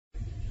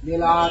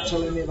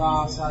Nilachal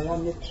Nivasaya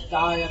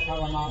Nityaya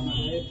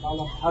Paramanade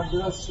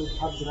Balabhadra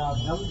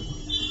Subhadradham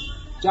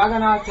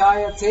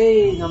Jagannathaya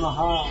Te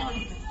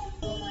Namaha.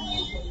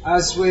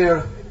 As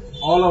we're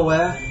all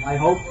aware, I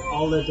hope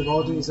all the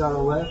devotees are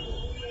aware,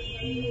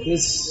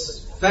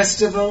 this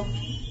festival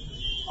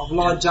of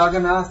Lord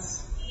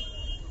Jagannath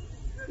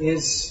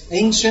is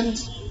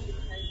ancient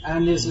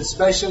and is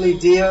especially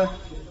dear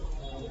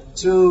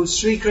to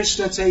Sri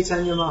Krishna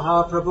Chaitanya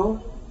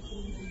Mahaprabhu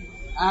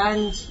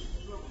and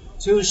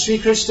to Sri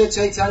Krishna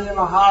Chaitanya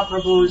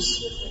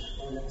Mahaprabhu's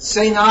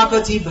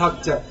Senapati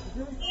Bhakta.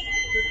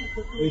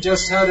 We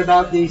just heard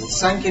about the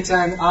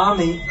Sankirtan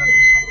army.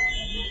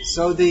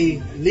 So the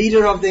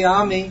leader of the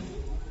army,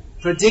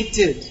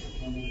 predicted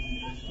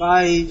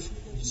by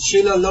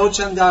Srila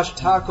Lochan Das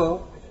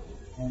Thakur,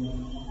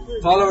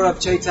 follower of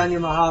Chaitanya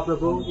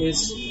Mahaprabhu,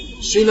 is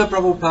Srila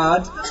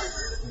Prabhupada.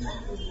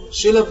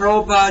 Srila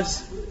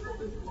Prabhupada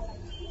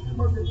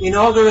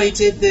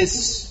inaugurated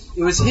this.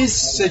 It was his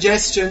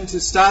suggestion to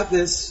start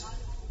this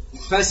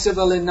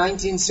festival in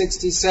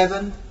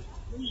 1967,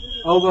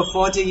 over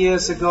 40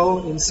 years ago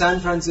in San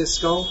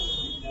Francisco,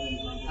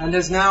 and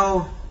has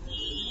now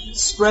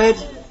spread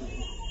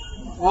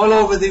all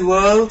over the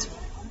world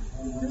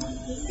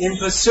in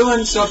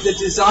pursuance of the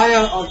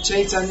desire of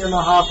Chaitanya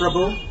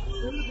Mahaprabhu.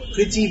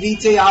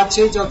 Prithivite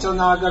ache jato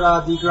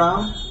nagara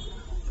digram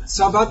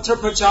sabatra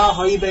prachar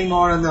hoibe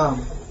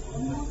moranam.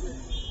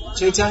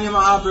 Chaitanya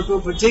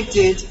Mahaprabhu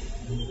predicted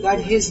that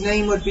his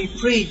name would be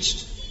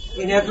preached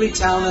in every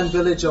town and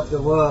village of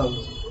the world.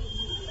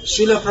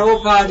 Srila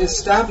Prabhupada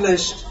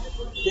established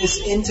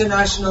this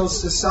international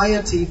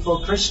society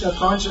for Krishna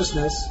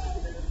consciousness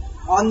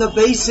on the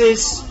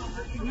basis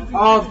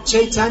of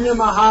Chaitanya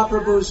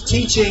Mahaprabhu's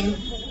teaching,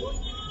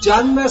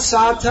 Janma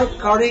Sarthak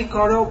Kari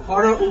Karo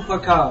Para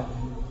Upakar.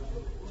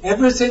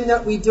 Everything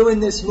that we do in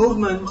this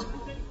movement,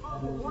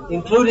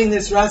 including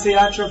this Ratha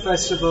Yatra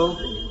festival,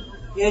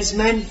 is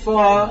meant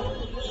for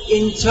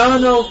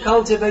internal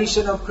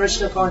cultivation of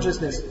Krishna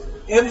consciousness.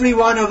 Every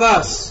one of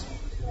us,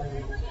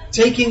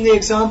 taking the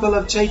example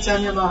of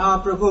Chaitanya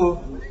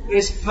Mahaprabhu,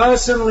 is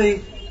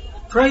personally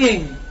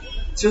praying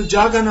to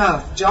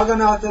Jagannath,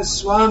 Jagannatha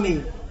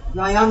Swami,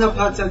 Nayana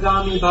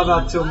Patagami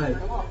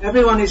Bhavatume.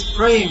 Everyone is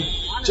praying,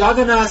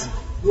 Jagannath,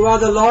 you are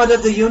the Lord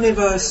of the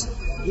universe,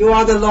 you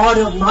are the Lord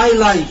of my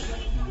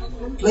life,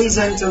 please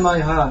enter my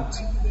heart.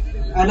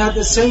 And at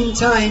the same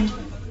time,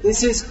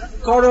 this is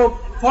Karo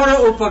Para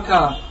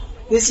Upakar.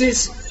 This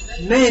is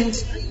meant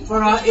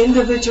for our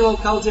individual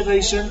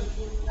cultivation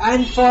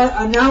and for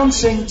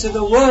announcing to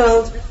the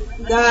world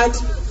that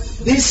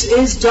this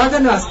is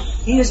Jagannath.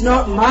 He is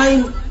not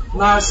my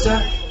master,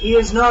 he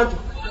is not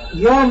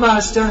your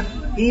master,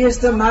 he is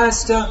the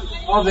master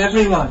of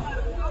everyone.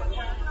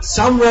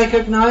 Some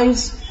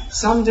recognize,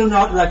 some do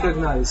not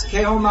recognize.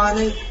 Keho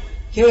mane,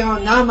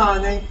 keho na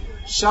mane,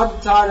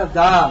 shabtar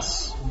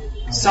das.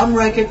 Some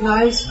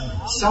recognize,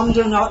 some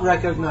do not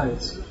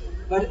recognize.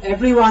 But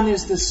everyone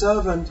is the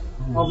servant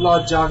of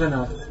Lord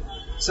Jagannath.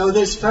 So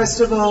this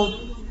festival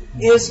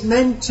is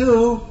meant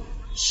to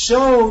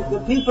show the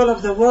people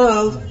of the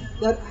world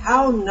that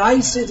how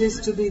nice it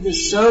is to be the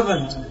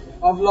servant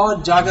of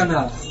Lord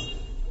Jagannath.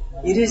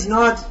 It is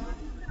not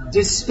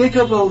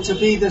despicable to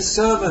be the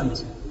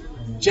servant.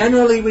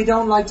 Generally we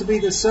don't like to be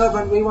the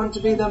servant, we want to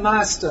be the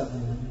master.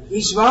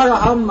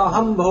 Ishvaraham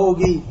maham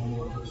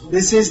bhogi.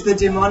 This is the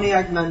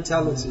demoniac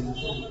mentality.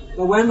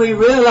 But when we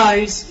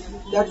realize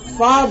that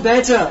far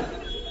better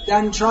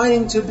than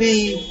trying to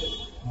be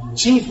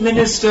chief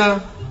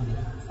minister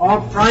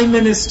or prime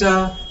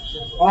minister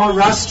or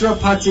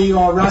Rashtrapati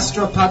or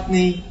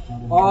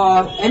Rashtrapatni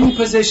or any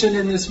position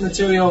in this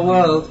material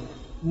world,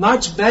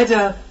 much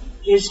better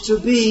is to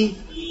be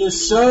the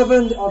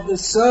servant of the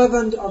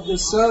servant of the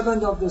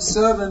servant of the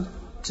servant,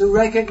 to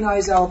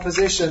recognize our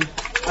position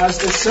as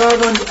the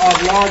servant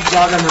of Lord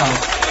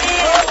Jagannath.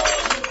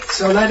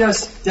 So let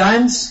us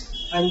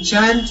dance and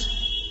chant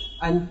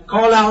and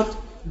call out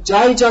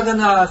Jai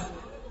Jagannath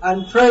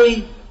and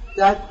pray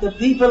that the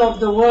people of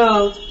the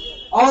world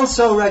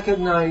also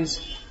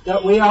recognize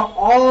that we are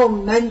all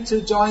meant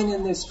to join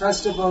in this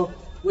festival.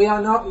 We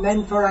are not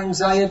meant for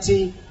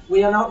anxiety,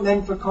 we are not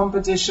meant for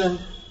competition,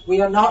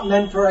 we are not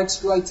meant for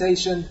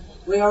exploitation.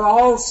 We are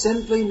all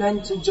simply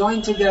meant to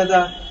join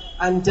together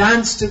and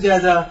dance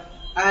together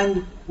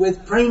and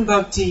with Prem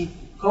Bhakti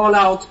call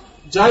out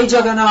Jai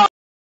Jagannath.